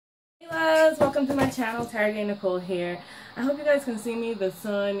welcome to my channel. Target Nicole here. I hope you guys can see me. The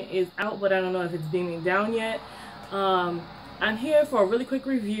sun is out, but I don't know if it's beaming down yet. I'm here for a really quick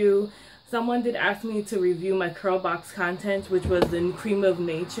review. Someone did ask me to review my curl box content, which was the Creme of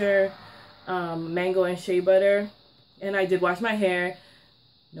Nature mango and shea butter. And I did wash my hair.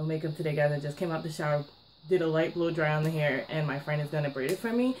 No makeup today, guys. I just came out the shower, did a light blow dry on the hair, and my friend is gonna braid it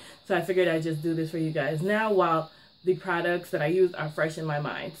for me. So I figured I'd just do this for you guys now while the products that I use are fresh in my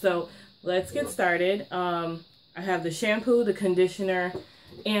mind. So let's get started. I have the shampoo, the conditioner,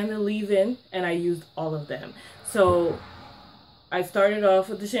 and the leave-in, and I used all of them. So I started off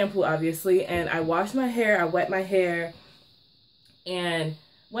with the shampoo, obviously, and I washed my hair, I wet my hair, and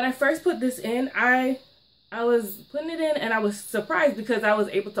when I first put this in, I was putting it in and I was surprised because I was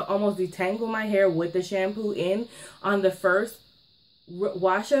able to almost detangle my hair with the shampoo in on the first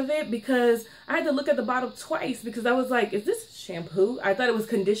wash of it, because I had to look at the bottle twice because I was like, is this shampoo? I thought it was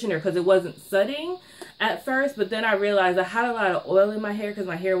conditioner because it wasn't sudsing at first, but then I realized I had a lot of oil in my hair because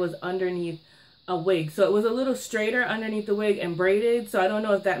my hair was underneath a wig, so it was a little straighter underneath the wig and braided. So I don't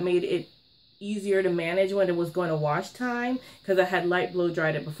know if that made it easier to manage when it was going to wash time, because I had light blow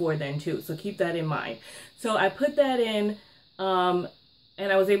dried it before then too, so keep that in mind. So I put that in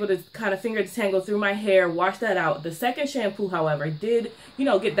and I was able to kind of finger detangle through my hair, wash that out. The second shampoo, however, did, you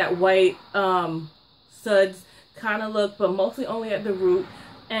know, get that white suds kind of look, but mostly only at the root.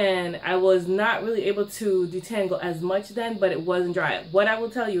 And I was not really able to detangle as much then, but it wasn't dry. What I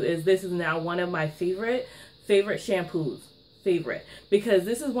will tell you is this is now one of my favorite shampoos. Because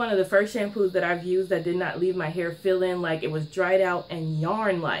this is one of the first shampoos that I've used that did not leave my hair feeling like it was dried out and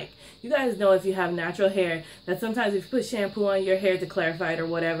yarn like. You guys know, if you have natural hair, that sometimes if you put shampoo on your hair to clarify it or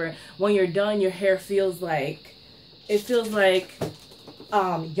whatever, when you're done, your hair feels like, yarn.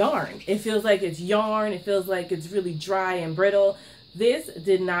 It feels like it's yarn. It feels like it's really dry and brittle. This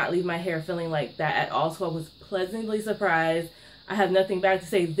did not leave my hair feeling like that at all, so I was pleasantly surprised. I have nothing bad to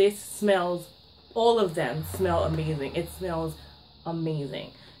say. This smells, all of them smell amazing. It smells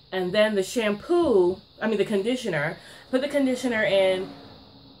amazing. And then the shampoo, the conditioner, put the conditioner in.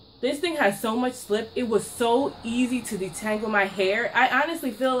 This thing has so much slip. It was so easy to detangle my hair. I honestly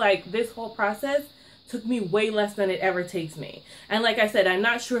feel like this whole process took me way less than it ever takes me. And like I said, I'm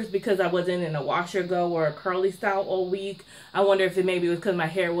not sure it's because I wasn't in a wash or go or a curly style all week. I wonder if maybe it was because my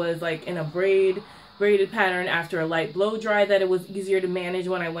hair was like in a braided pattern after a light blow dry that it was easier to manage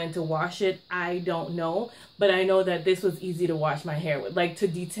when I went to wash it. I don't know, but I know that this was easy to wash my hair with. Like, to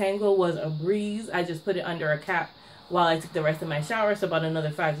detangle was a breeze. I just put it under a cap while I took the rest of my shower, so about another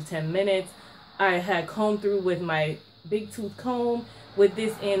 5 to 10 minutes. I had combed through with my big tooth comb with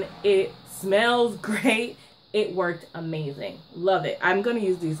this in. It smells great. It worked amazing. Love it. I'm gonna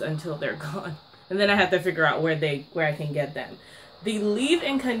use these until they're gone, and then I have to figure out where I can get them. The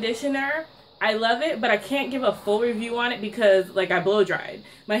leave-in conditioner, I love it, but I can't give a full review on it because, like, I blow dried.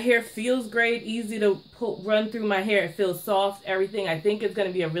 My hair feels great, easy to run through my hair. It feels soft, everything. I think it's going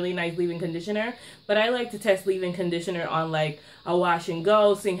to be a really nice leave-in conditioner, but I like to test leave-in conditioner on, like, a wash and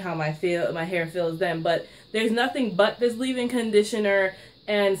go, seeing how my hair feels then. But there's nothing but this leave-in conditioner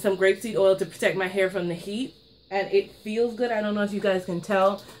and some grapeseed oil to protect my hair from the heat, and it feels good. I don't know if you guys can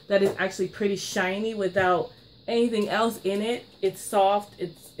tell that it's actually pretty shiny without anything else in it. It's soft,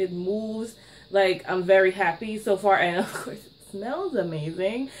 it moves. Like, I'm very happy so far, and of course it smells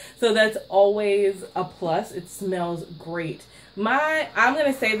amazing, so that's always a plus. It smells great. I'm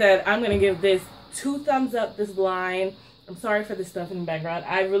gonna say that I'm gonna give this 2 thumbs up, this line. I'm sorry for the stuff in the background.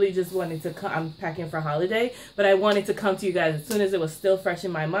 I really just wanted to come, I'm packing for holiday, but I wanted to come to you guys as soon as it was still fresh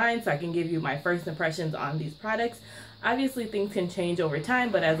in my mind so I can give you my first impressions on these products. Obviously things can change over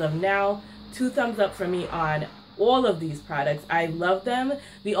time, but as of now, 2 thumbs up for me on all of these products. I love them.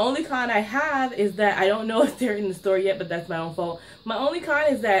 The only con I have is that I don't know if they're in the store yet, but that's my own fault. My only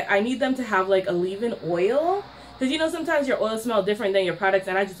con is that I need them to have like a leave-in oil, because you know sometimes your oils smell different than your products,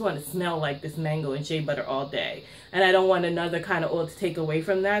 and I just want to smell like this mango and shea butter all day, and I don't want another kind of oil to take away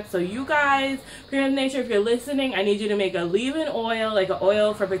from that. So you guys, Creme of Nature, if you're listening, I need you to make a leave-in oil, like an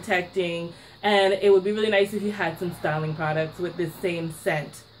oil for protecting, and it would be really nice if you had some styling products with this same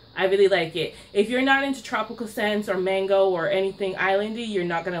scent. I really like it. If you're not into tropical scents or mango or anything islandy, you're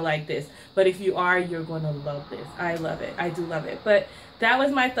not going to like this. But if you are, you're going to love this. I love it. I do love it. But that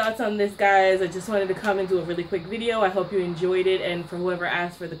was my thoughts on this, guys. I just wanted to come and do a really quick video. I hope you enjoyed it. And for whoever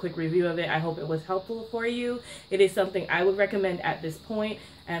asked for the quick review of it, I hope it was helpful for you. It is something I would recommend at this point.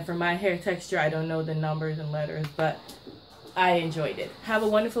 And for my hair texture, I don't know the numbers and letters, but I enjoyed it. Have a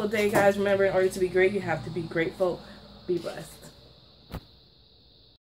wonderful day, guys. Remember, in order to be great, you have to be grateful. Be blessed.